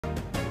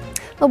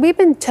Well, we've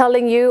been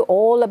telling you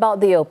all about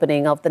the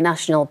opening of the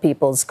National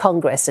People's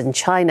Congress in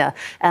China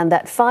and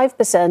that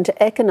 5%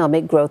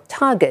 economic growth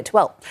target.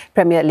 Well,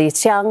 Premier Li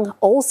Qiang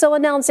also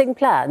announcing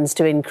plans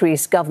to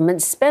increase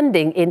government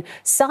spending in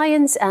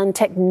science and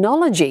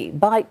technology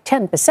by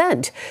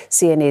 10%.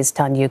 CNA's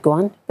Yew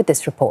Guan with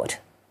this report.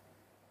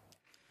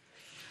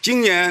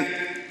 今年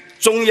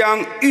中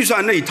央预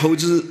算内投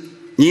资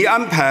拟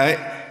安排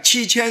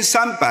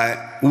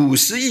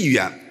7350亿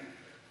元，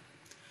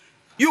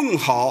用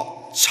好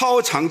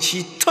超长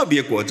期特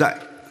别国债，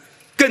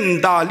更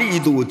大力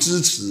度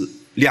支持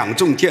两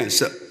重建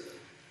设，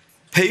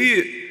培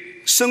育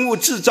生物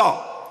制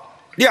造、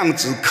量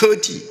子科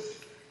技、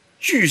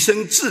具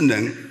身智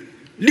能、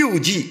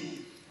6G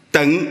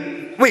等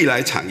未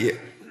来产业。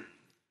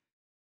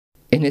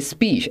 In his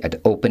speech at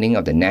the opening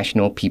of the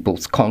National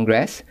People's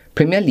Congress,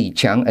 Premier Li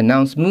Qiang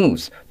announced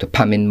moves to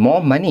pump in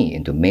more money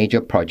into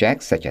major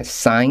projects such as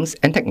science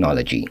and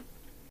technology.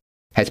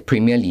 As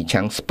Premier Li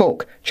Qiang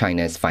spoke,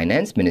 China's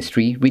Finance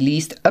Ministry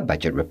released a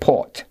budget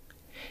report.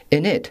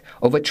 In it,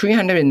 over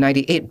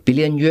 398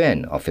 billion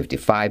yuan or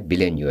 $55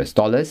 billion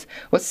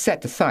was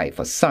set aside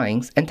for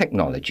science and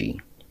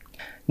technology.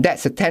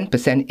 That's a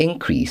 10%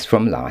 increase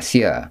from last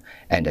year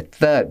and the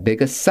third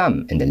biggest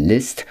sum in the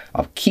list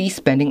of key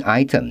spending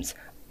items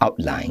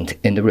outlined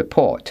in the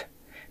report,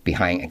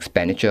 behind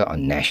expenditure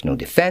on national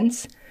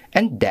defense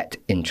and debt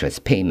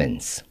interest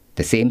payments.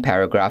 The same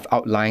paragraph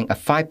outlined a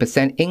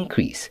 5%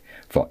 increase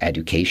for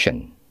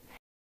education.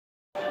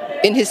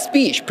 In his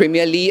speech,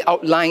 Premier Li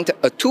outlined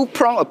a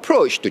two-pronged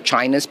approach to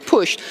China's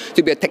push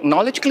to be a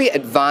technologically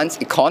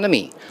advanced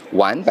economy.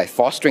 One, by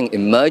fostering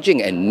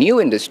emerging and new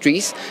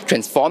industries,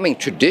 transforming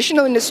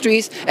traditional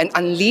industries, and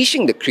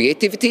unleashing the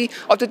creativity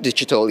of the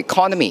digital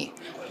economy.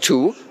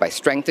 Two, by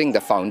strengthening the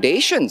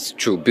foundations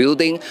through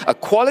building a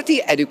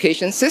quality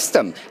education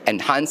system,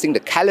 enhancing the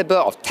caliber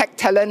of tech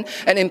talent,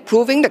 and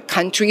improving the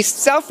country's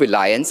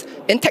self-reliance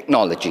in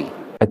technology.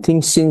 I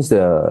think since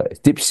the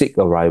DeepSeek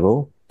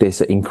arrival, there's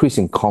an increase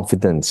in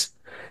confidence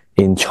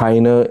in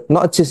China,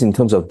 not just in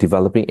terms of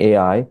developing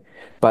AI,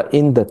 but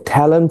in the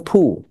talent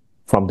pool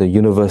from the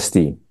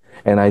university.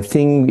 And I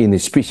think in the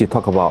speech, he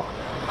talked about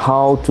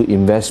how to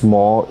invest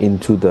more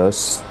into the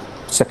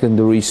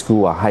secondary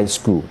school or high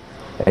school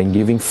and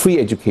giving free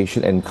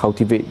education and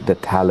cultivate the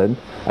talent.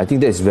 I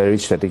think that's very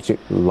strategic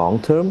long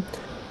term.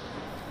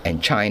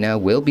 And China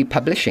will be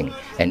publishing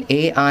an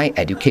AI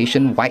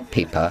education white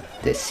paper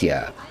this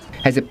year,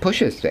 as it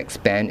pushes to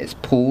expand its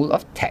pool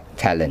of tech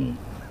talent.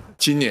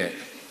 今年，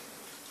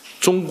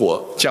中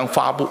国将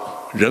发布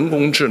人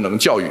工智能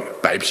教育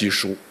白皮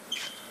书，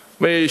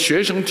为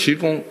学生提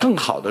供更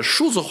好的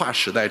数字化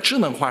时代、智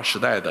能化时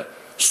代的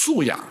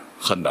素养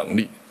和能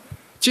力，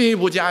进一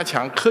步加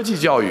强科技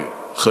教育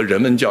和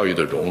人文教育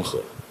的融合，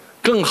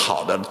更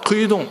好地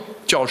推动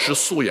教师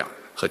素养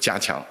和加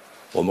强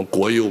我们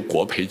国优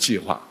国培计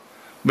划，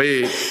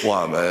为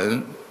我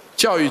们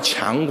教育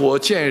强国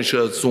建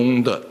设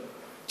中的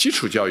基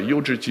础教育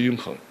优质均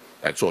衡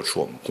来做出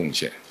我们贡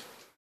献。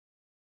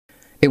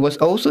 It was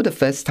also the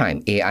first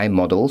time AI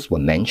models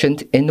were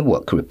mentioned in the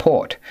work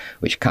report,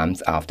 which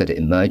comes after the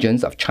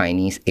emergence of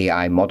Chinese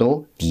AI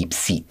model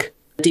DeepSeek.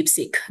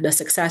 DeepSeek, the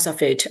success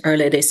of it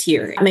earlier this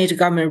year, made the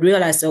government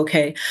realize,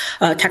 okay,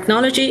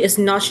 technology is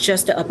not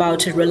just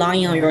about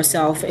relying on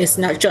yourself. It's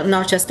not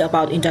just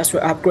about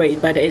industrial upgrade,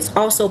 but it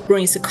also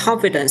brings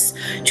confidence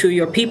to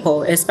your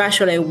people,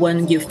 especially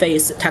when you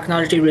face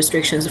technology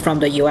restrictions from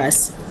the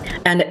US.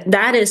 And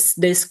that is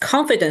this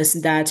confidence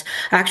that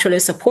actually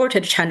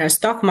supported China's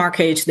stock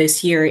market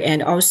this year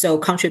and also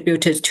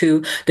contributed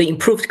to the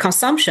improved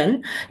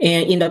consumption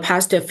in the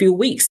past few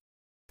weeks.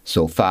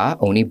 So far,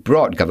 only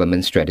broad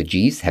government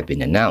strategies have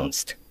been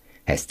announced.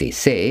 As they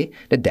say,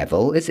 the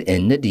devil is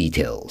in the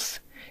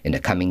details. In the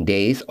coming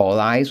days, all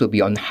eyes will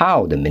be on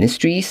how the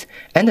ministries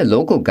and the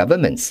local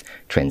governments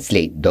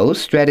translate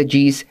those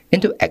strategies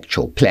into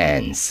actual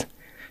plans.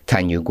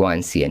 Yew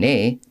Guan,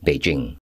 CNA, Beijing.